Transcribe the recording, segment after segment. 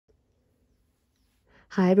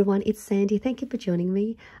Hi everyone, it's Sandy. Thank you for joining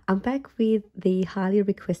me. I'm back with the highly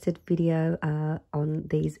requested video on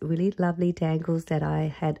these really lovely dangles that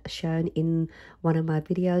I had shown in one of my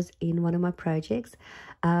videos in one of my projects.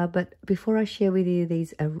 But before I share with you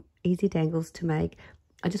these easy dangles to make,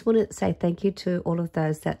 I just want to say thank you to all of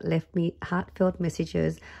those that left me heartfelt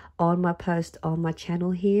messages on my post on my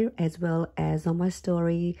channel here, as well as on my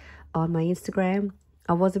story on my Instagram.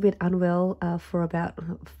 I was a bit unwell for about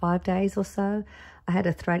 5 days or so. I had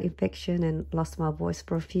a throat infection and lost my voice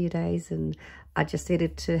for a few days, and I just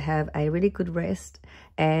needed to have a really good rest.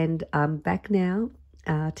 And I'm back now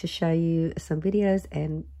to show you some videos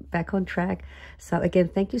and back on track. So again,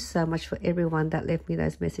 thank you so much for everyone that left me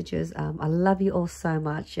those messages. I love you all so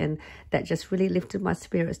much, and that just really lifted my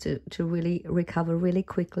spirits to really recover really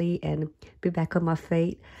quickly and be back on my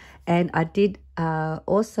feet. And I did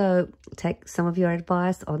also take some of your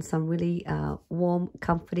advice on some really warm,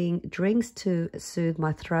 comforting drinks to soothe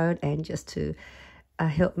my throat and just to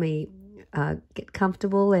help me get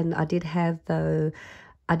comfortable. And I did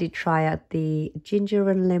try out the ginger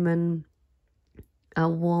and lemon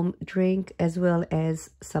warm drink, as well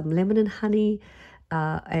as some lemon and honey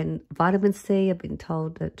and vitamin C. I've been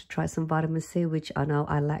told to try some vitamin C, which I know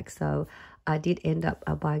I lack, so I did end up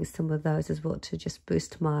buying some of those as well to just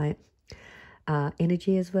boost my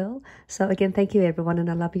energy as well. So again, thank you everyone, and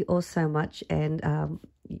I love you all so much, and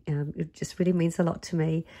it just really means a lot to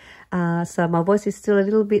me. So my voice is still a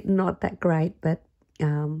little bit not that great, but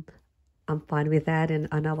I'm fine with that, and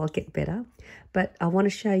I know I'll get better. But I want to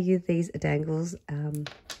show you these dangles.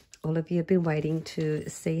 All of you have been waiting to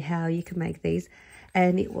see how you can make these,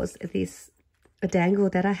 and it was a dangle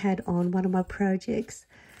that I had on one of my projects,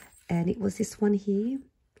 and it was this one here.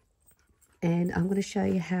 And I'm going to show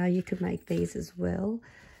you how you can make these as well.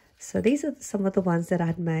 So these are some of the ones that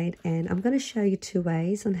I'd made, and I'm going to show you 2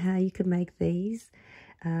 ways on how you can make these.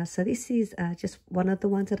 So this is just one of the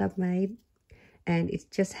ones that I've made, and it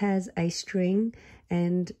just has a string,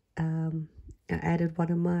 and I added one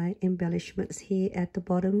of my embellishments here at the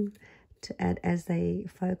bottom to add as a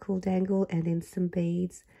focal dangle, and then some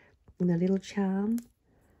beads and a little charm.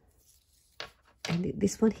 And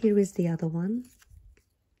this one here is the other one.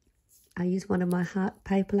 I use one of my heart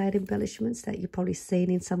paper laid embellishments that you've probably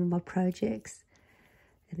seen in some of my projects.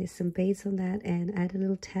 And there's some beads on that, and add a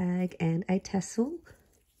little tag and a tassel.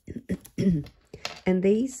 And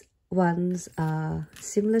these ones are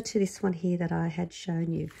similar to this one here that I had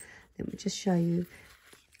shown you. Let me just show you.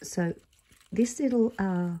 So this little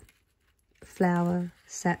flower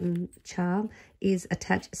satin charm is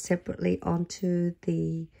attached separately onto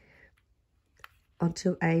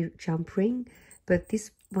a jump ring, but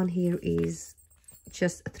this one here is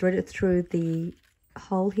just threaded through the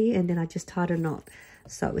hole here, and then I just tied a knot.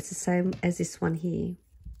 So it's the same as this one here.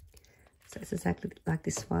 So it's exactly like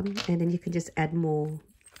this one, and then you can just add more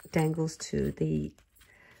dangles to the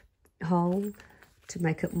hole to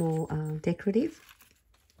make it more decorative.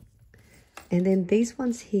 And then these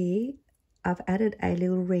ones here, I've added a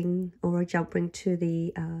little ring or a jump ring to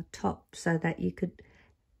the top, so that you could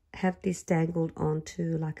have this dangled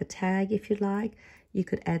onto like a tag if you like. You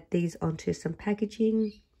could add these onto some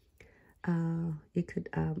packaging. You could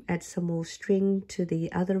add some more string to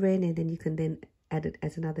the other end, and then you can then add it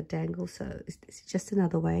as another dangle. So it's just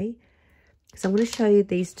another way. So I'm going to show you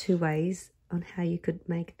these 2 ways on how you could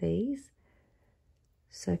make these.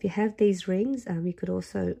 So if you have these rings, you could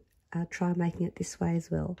also try making it this way as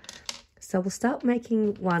well. So we'll start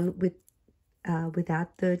making one with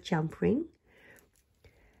without the jump ring.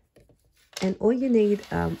 And all you need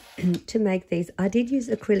to make these, I did use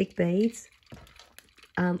acrylic beads.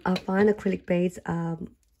 I find acrylic beads are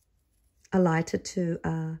lighter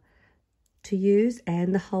to use,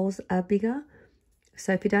 and the holes are bigger.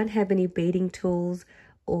 So if you don't have any beading tools,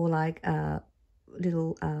 or like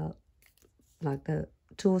little like the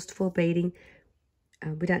tools for beading,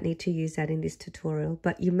 we don't need to use that in this tutorial.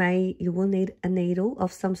 But you will need a needle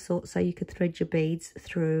of some sort, so you could thread your beads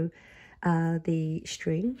through the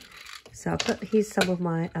string. So I've got here's some of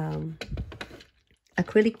my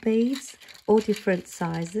acrylic beads, all different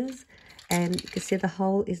sizes, and you can see the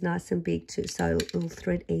hole is nice and big too, so it'll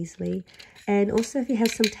thread easily. And also if you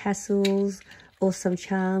have some tassels or some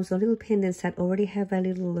charms or little pendants that already have a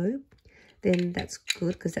little loop, then that's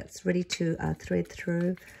good, because that's ready to thread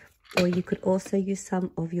through. Or you could also use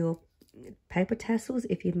some of your paper tassels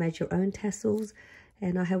if you've made your own tassels.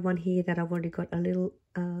 And I have one here that I've already got a little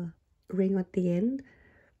ring at the end.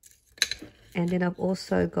 And then I've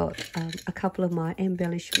also got a couple of my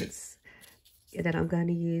embellishments that I'm going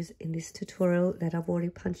to use in this tutorial that I've already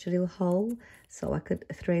punched a little hole, so I could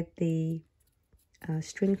thread the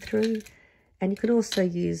string through. And you can also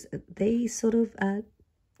use these sort of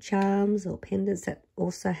charms or pendants that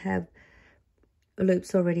also have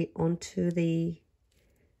loops already onto the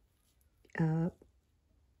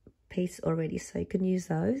piece already, so you can use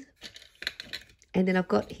those. And then I've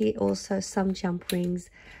got here also some jump rings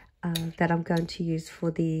that I'm going to use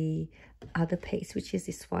for the other piece, which is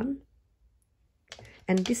this one.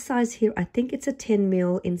 And this size here, I think it's a 10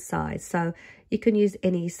 mil in size, so you can use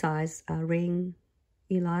any size ring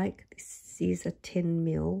you like. This is a 10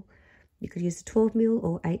 mil. You could use a 12 mil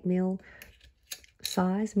or 8 mil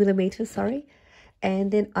size, millimeter, sorry.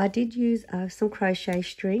 And then I did use some crochet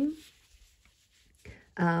string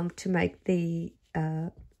to make the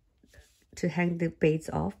to hang the beads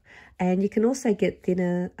off. And you can also get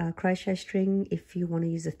thinner crochet string if you want to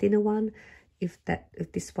use a thinner one, if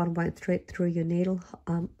this one won't thread through your needle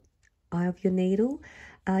eye of your needle.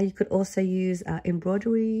 You could also use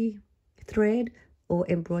embroidery thread or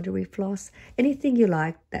embroidery floss, anything you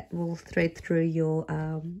like that will thread through your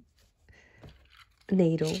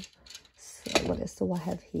needle. So what else do I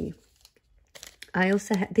have here? I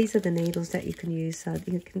also have, these are the needles that you can use. So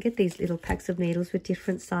you can get these little packs of needles with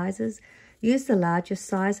different sizes. Use the larger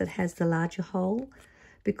size that has the larger hole,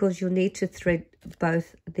 because you'll need to thread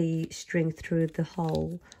both the string through the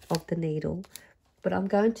hole of the needle. But I'm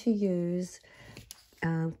going to use,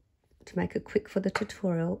 to make it quick for the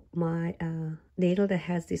tutorial, my needle that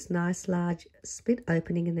has this nice large split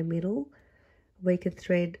opening in the middle, where you can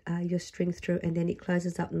thread your string through, and then it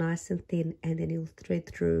closes up nice and thin, and then you'll thread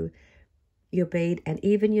through your bead. And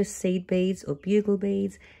even your seed beads or bugle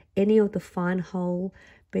beads, any of the fine hole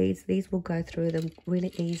beads, these will go through them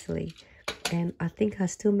really easily. And I think I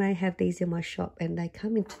still may have these in my shop, and they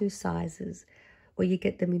come in 2 sizes, or you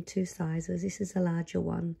get them in 2 sizes. This is a larger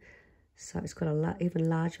one, so it's got a even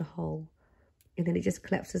larger hole, and then it just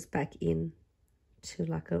collapses back in to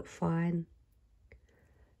like a fine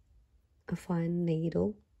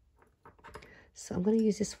needle. So I'm going to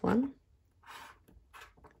use this one.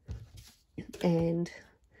 And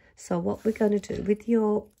so what we're going to do with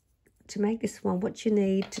to make this one, what you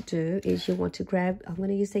need to do is you want to grab, I'm going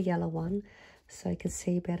to use the yellow one so you can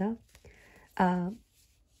see better.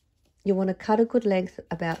 You want to cut a good length,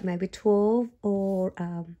 about maybe 12 or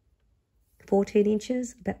 14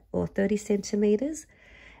 inches, or 30 centimeters.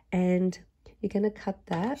 And you're going to cut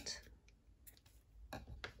that.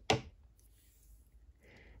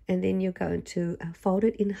 And then you're going to fold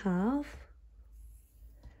it in half.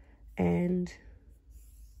 And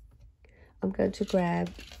I'm going to grab,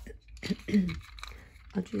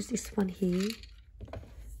 I'll use this one here.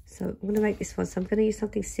 So I'm going to make this one. So I'm going to use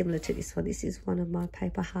something similar to this one. This is one of my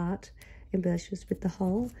paper heart embellishments with the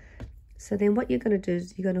hole. So then what you're going to do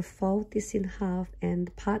is you're going to fold this in half, and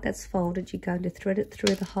the part that's folded, you're going to thread it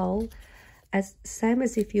through the hole, same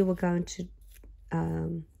as if you were going to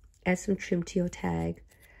add some trim to your tag.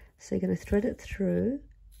 So you're going to thread it through,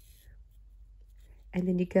 and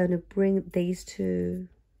then you're going to bring these 2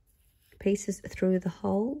 pieces through the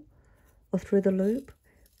hole or through the loop,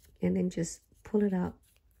 and then just pull it up,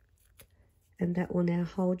 and that will now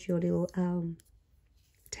hold your little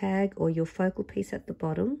tag or your focal piece at the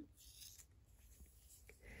bottom.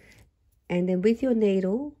 And then with your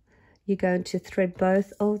needle, you're going to thread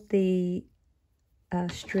both of the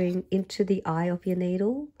string into the eye of your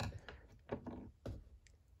needle.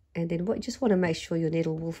 And then you just want to make sure your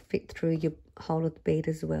needle will fit through your hole of the bead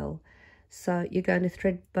as well. So you're going to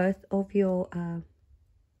thread both of your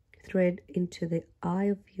thread into the eye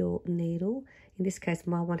of your needle. In this case,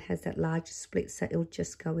 my one has that larger split, so it'll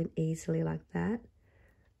just go in easily like that.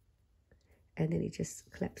 And then it just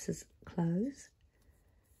collapses close.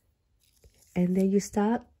 And then you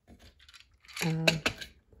start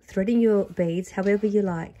threading your beads however you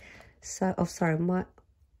like. So, oh, sorry,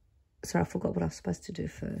 I forgot what I was supposed to do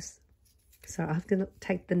first. So I'm going to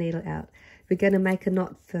take the needle out. We're going to make a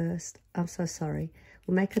knot first. I'm so sorry.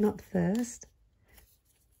 We'll make a knot first.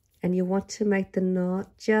 And you want to make the knot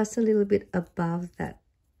just a little bit above that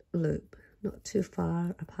loop. Not too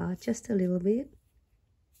far apart, just a little bit.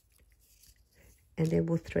 And then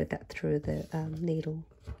we'll thread that through the needle.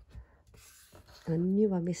 I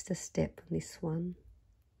knew I missed a step on this one.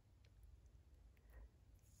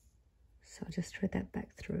 So I'll just thread that back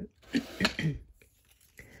through.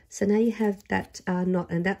 So now you have that knot,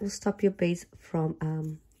 and that will stop your beads from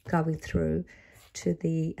going through to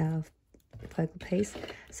the focal piece.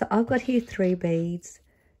 So I've got here 3 beads,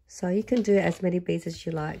 so you can do as many beads as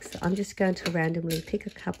you like. So I'm just going to randomly pick a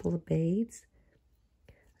couple of beads.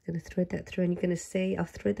 I'm going to thread that through, and you're going to see I've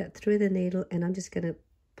thread that through the needle, and I'm just going to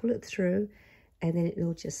pull it through, and then it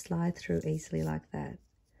will just slide through easily like that.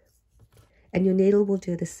 and your needle will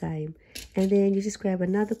do the same. And then you just grab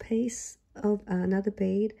another piece of another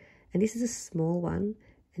bead, and this is a small one,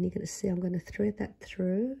 and you're going to see I'm going to thread that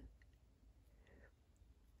through,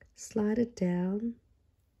 slide it down,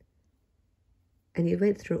 and you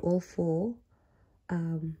went through all 4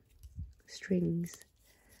 strings,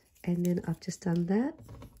 and then I've just done that,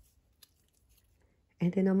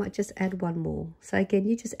 and then I might just add one more. So again,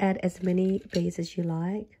 you just add as many beads as you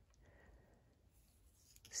like.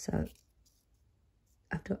 So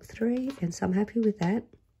I've got 3, and so I'm happy with that.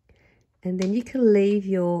 And then you can leave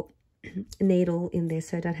your needle in there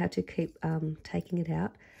so you don't have to keep taking it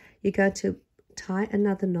out. You're going to tie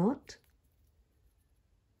another knot,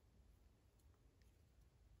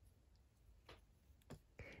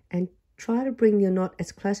 and try to bring your knot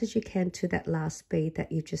as close as you can to that last bead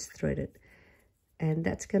that you've just threaded, and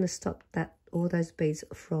that's going to stop all those beads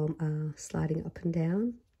from sliding up and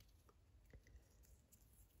down.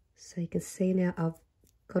 So you can see now I've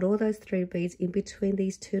got all those 3 beads in between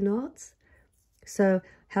these 2 knots. So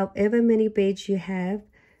however many beads you have,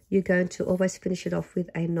 you're going to always finish it off with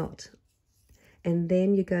a knot, and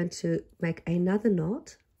then you're going to make another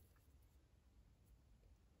knot,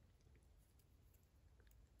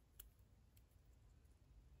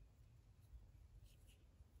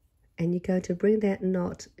 and you're going to bring that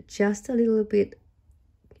knot just a little bit,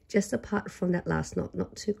 just apart from that last knot,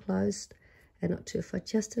 not too close and not too far,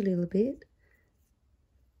 just a little bit.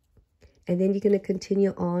 And then you're going to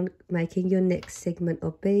continue on making your next segment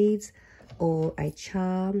of beads or a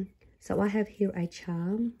charm. So I have here a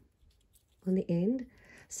charm on the end.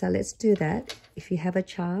 So let's do that. If you have a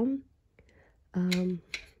charm,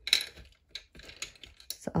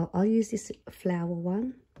 so I'll use this flower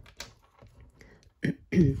one.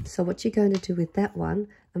 So what you're going to do with that one,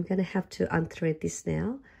 I'm going to have to unthread this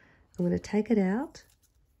now. I'm going to take it out.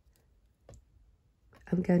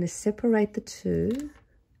 I'm going to separate the 2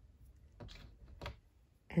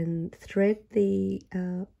 and thread the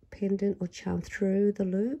pendant or charm through the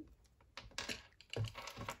loop.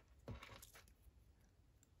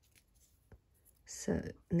 So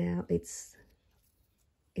now it's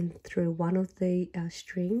in through one of the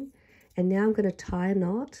string, and now I'm going to tie a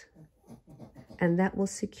knot, and that will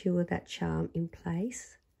secure that charm in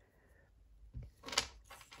place.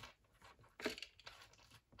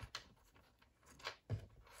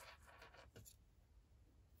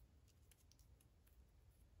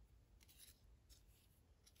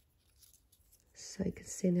 So you can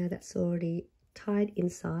see now that's already tied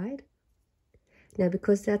inside. Now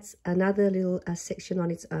because that's another little section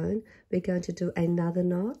on its own, we're going to do another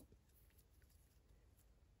knot.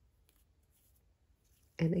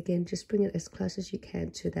 And again, just bring it as close as you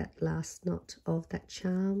can to that last knot of that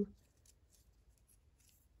charm.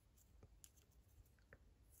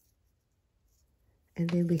 And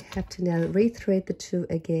then we have to now rethread the 2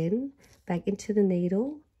 again, back into the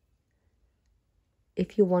needle,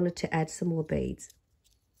 if you wanted to add some more beads.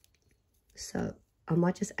 So I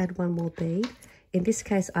might just add one more bead. In this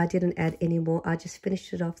case, I didn't add any more. I just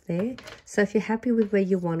finished it off there. So if you're happy with where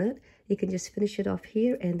you want it, you can just finish it off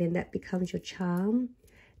here, and then that becomes your charm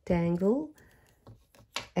dangle.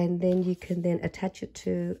 And then you can then attach it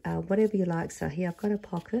to whatever you like. So here I've got a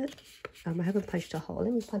pocket. I haven't punched a hole.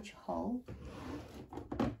 Let me punch a hole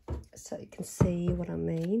so you can see what I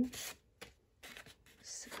mean.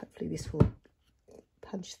 So hopefully this will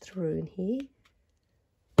punch through in here.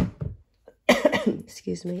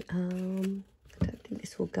 Excuse me. I don't think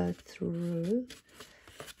this will go through.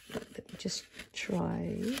 Let me just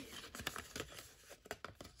try.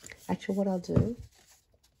 Actually, what I'll do,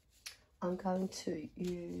 I'm going to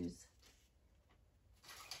use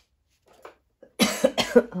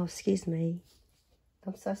oh, excuse me.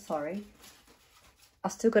 I'm so sorry.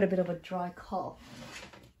 I've still got a bit of a dry cough.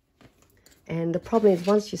 And the problem is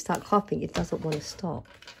once you start coughing, it doesn't want to stop.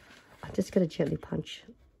 I'm just going to gently punch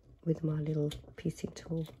with my little piecing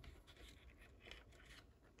tool.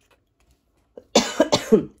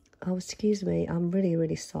 Oh, excuse me. I'm really,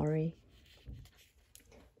 really sorry.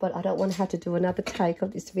 But I don't want to have to do another take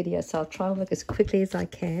of this video, so I'll try and work as quickly as I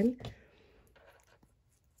can.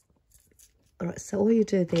 All right, so all you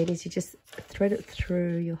do then is you just thread it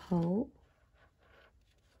through your hole,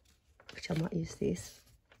 which I might use this.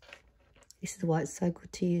 This is why it's so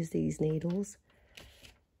good to use these needles.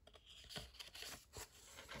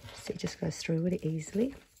 So it just goes through really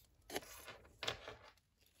easily.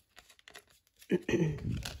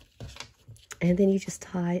 And then you just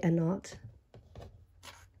tie a knot.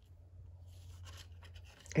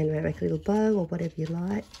 And make a little bow or whatever you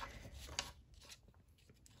like.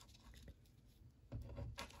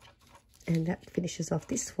 And that finishes off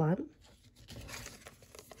this one.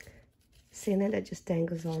 See, now that just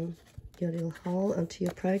dangles on your little hole onto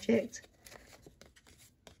your project.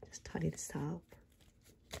 Just tidy this up.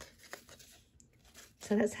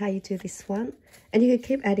 So that's how you do this one. And you can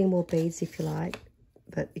keep adding more beads if you like,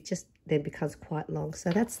 but it just then becomes quite long. So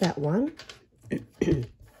that's that one.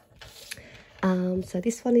 So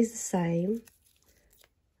this one is the same.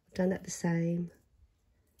 I've done that the same.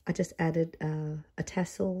 I just added a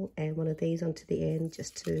tassel and one of these onto the end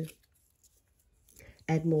just to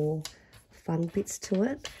add more fun bits to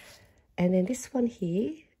it. And then this one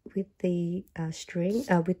here with the string,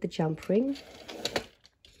 with the jump ring.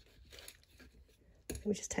 Let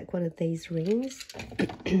me just take one of these rings.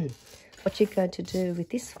 What you're going to do with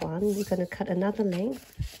this one, you're going to cut another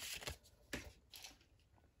length.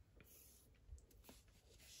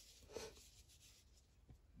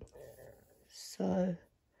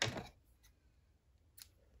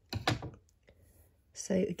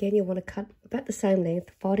 So again, you want to cut about the same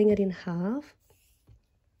length, folding it in half.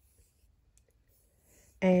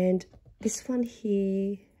 And this one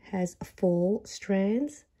here has 4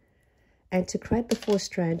 strands. And to create the 4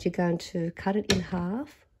 strands, you're going to cut it in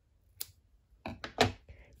half.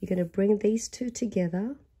 You're going to bring these 2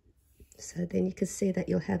 together. So then you can see that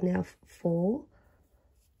you'll have now 4.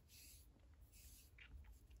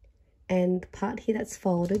 And the part here that's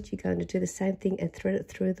folded, you're going to do the same thing and thread it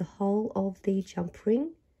through the whole of the jump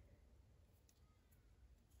ring.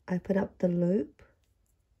 Open up the loop.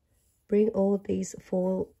 Bring all these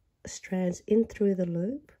 4 strands in through the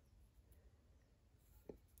loop.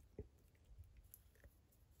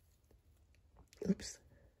 Oops.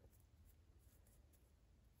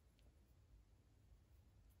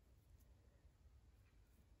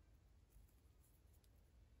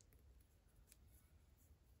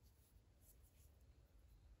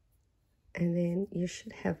 And then you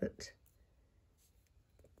should have it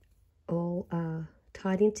all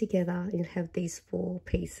tied in together. You'll have these 4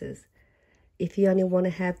 pieces. If you only want to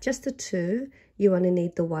have just the 2, you only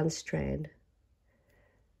need the 1 strand.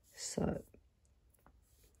 So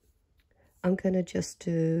I'm going to just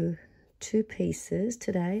do 2 pieces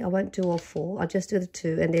today. I won't do all 4. I'll just do the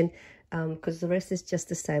 2, and then because the rest is just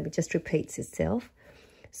the same, it just repeats itself.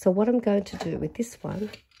 So what I'm going to do with this one,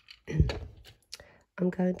 I'm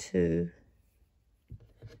going to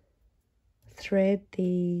thread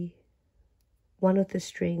the one of the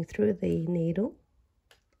string through the needle,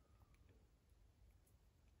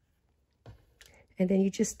 and then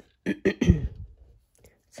you just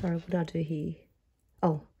sorry, what did I do here?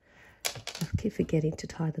 Oh, I keep forgetting to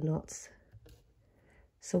tie the knots.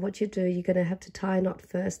 So what you do, you're going to have to tie a knot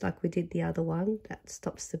first like we did the other one. That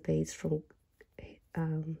stops the beads from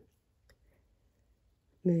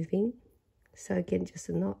moving. So again, just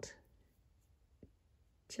a knot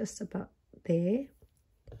just about there,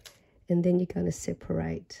 and then you're going to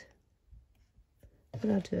separate. What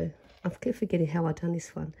did I do? I keep forgetting how I done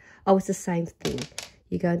this one. Oh, it's the same thing.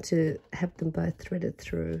 You're going to have them both threaded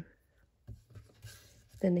through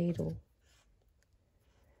the needle.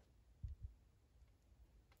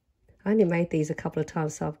 I only made these a couple of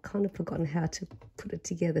times, so I've kind of forgotten how to put it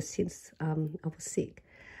together since I was sick.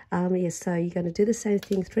 Yeah, so you're going to do the same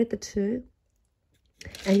thing, thread the 2,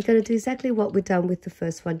 and you're going to do exactly what we've done with the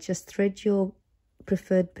first one. Just thread your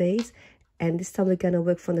preferred beads, and this time we're going to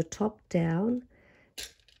work from the top down,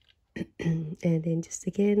 and then just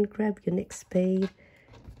again grab your next bead,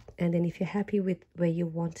 and then if you're happy with where you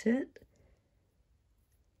want it,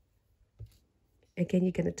 again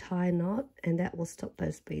you're going to tie a knot, and that will stop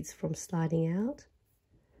those beads from sliding out,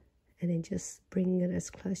 and then just bring it as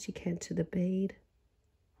close as you can to the bead.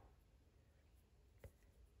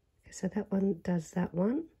 So that one does that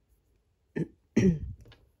one.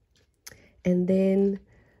 And then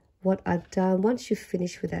what I've done, once you've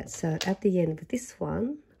finished with that, so at the end of this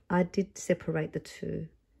one, I did separate the 2.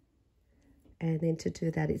 And then to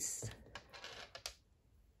do that,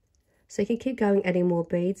 so you can keep going adding more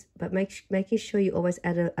beads, but making sure you always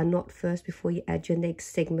add a knot first before you add your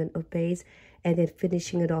next segment of beads, and then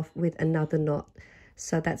finishing it off with another knot.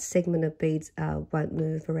 So that segment of beads won't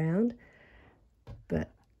move around.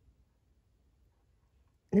 But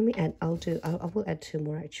let me add, I will add 2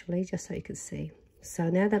 more actually, just so you can see. So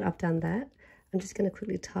now that I've done that, I'm just going to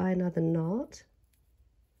quickly tie another knot.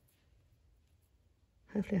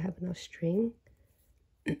 Hopefully I have enough string.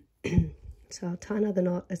 So I'll tie another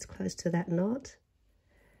knot as close to that knot.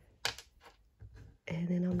 And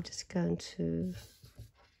then I'm just going to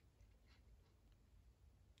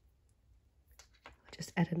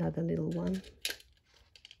just add another little one,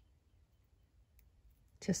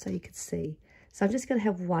 just so you can see. So I'm just going to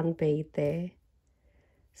have 1 bead there.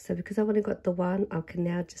 So because I've only got the one, I can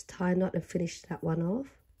now just tie a knot and finish that one off.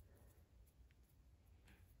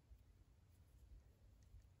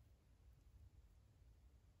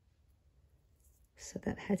 So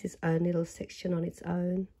that has its own little section on its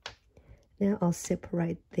own. Now I'll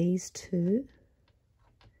separate these two,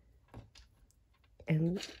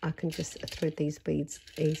 and I can just thread these beads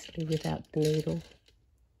easily without the needle.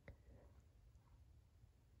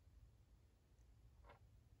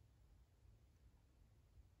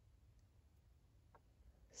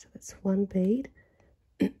 So that's one bead.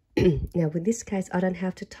 Now in this case, I don't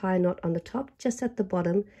have to tie a knot on the top, just at the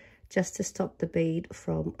bottom, just to stop the bead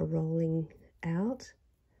from rolling out.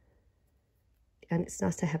 And it's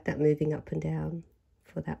nice to have that moving up and down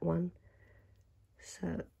for that one.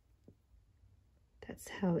 So that's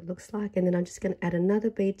how it looks like. And then I'm just going to add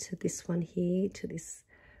another bead to this one here, to this.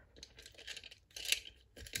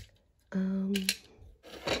 Let's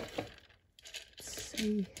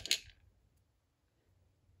see.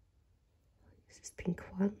 Use this pink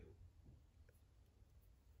one.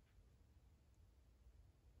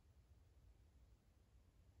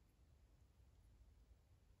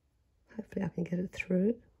 Hopefully I can get it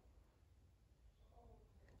through.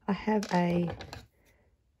 I have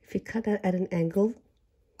if you cut that at an angle,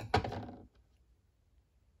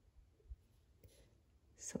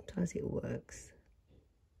 sometimes it works.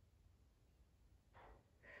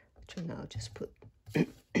 Now I'll just put,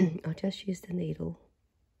 I'll just use the needle.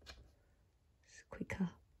 It's quicker.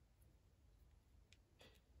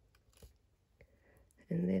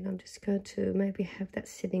 And then I'm just going to maybe have that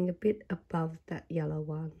sitting a bit above that yellow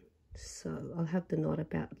one. So I'll have the knot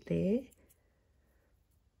about there.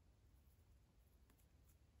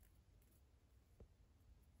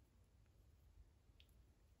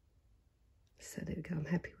 So there we go, I'm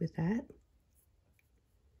happy with that.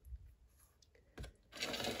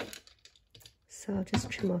 So I'll just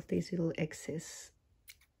trim off these little excess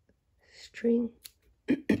string.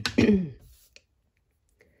 And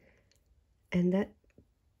that,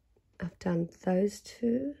 I've done those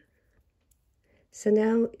two. So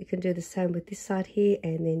now you can do the same with this side here,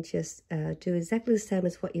 and then just do exactly the same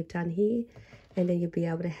as what you've done here. And then you'll be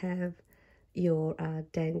able to have your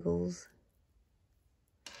dangles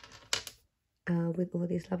with all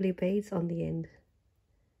these lovely beads on the end.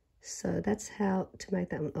 So that's how to make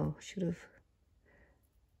that one. Oh, I should have,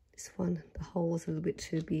 this one, the hole was a little bit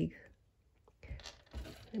too big.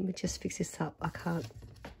 Let me just fix this up. I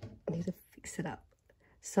need to fix it up.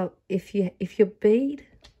 So if your bead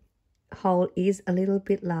hole is a little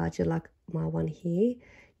bit larger, like my one here,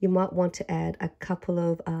 you might want to add a couple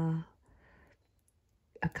of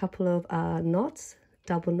knots,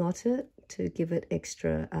 double knot it to give it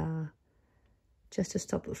extra, just to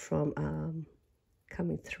stop it from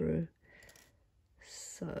coming through.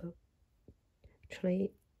 So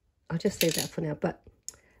actually, I'll just leave that for now. But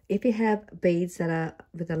if you have beads that are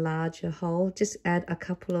with a larger hole, just add a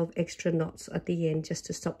couple of extra knots at the end just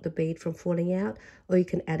to stop the bead from falling out. Or you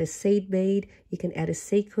can add a seed bead, you can add a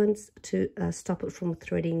sequence to stop it from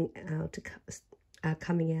threading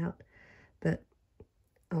coming out. But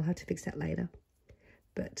I'll have to fix that later.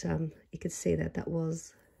 But you can see that that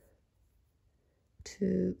was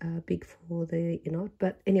too big for the knot.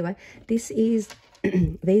 But anyway, this is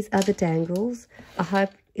these are the dangles. I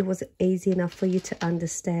hope it was easy enough for you to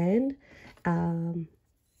understand, and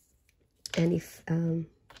if you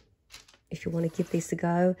want to give this a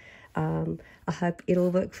go, I hope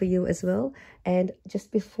it'll work for you as well. And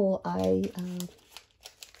just before I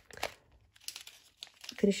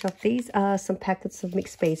finish off, these are some packets of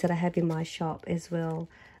mixed beads that I have in my shop as well.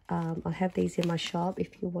 I'll have these in my shop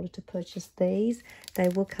if you wanted to purchase these. They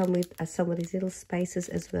will come with some of these little spaces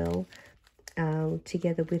as well,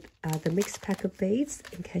 together with the mixed pack of beads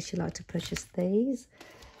in case you like to purchase these.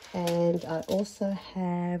 And I also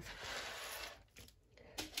have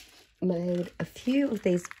made a few of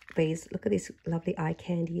these beads. Look at this lovely eye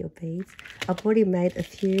candy of beads. I've already made a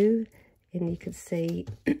few, and you can see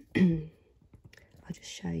I'll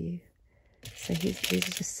just show you. So these are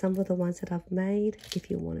just some of the ones that I've made if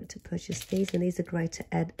you wanted to purchase these. And these are great to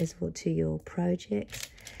add as well to your projects.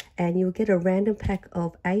 And you'll get a random pack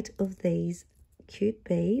of 8 of these cute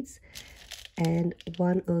beads and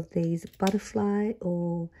 1 of these butterfly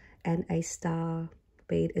and a star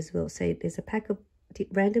bead as well. So there's a pack of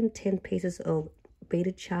random 10 pieces of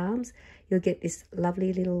beaded charms. You'll get this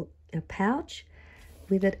lovely little pouch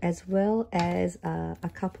with it, as well as a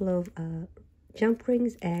couple of jump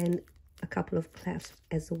rings and a couple of clasps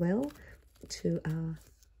as well to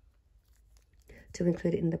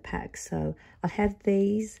include it in the pack. So I'll have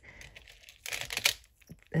these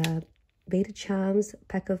beaded charms,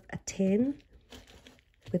 pack of 10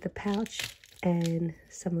 with a pouch and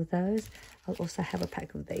some of those. I'll also have a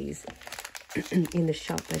pack of these in the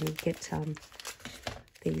shop, and get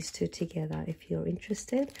these two together if you're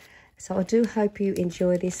interested. So I do hope you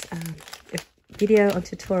enjoy this video on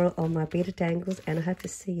tutorial on my beaded dangles, and I hope to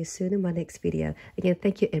see you soon in my next video. Again,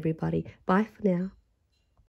 thank you everybody. Bye for now.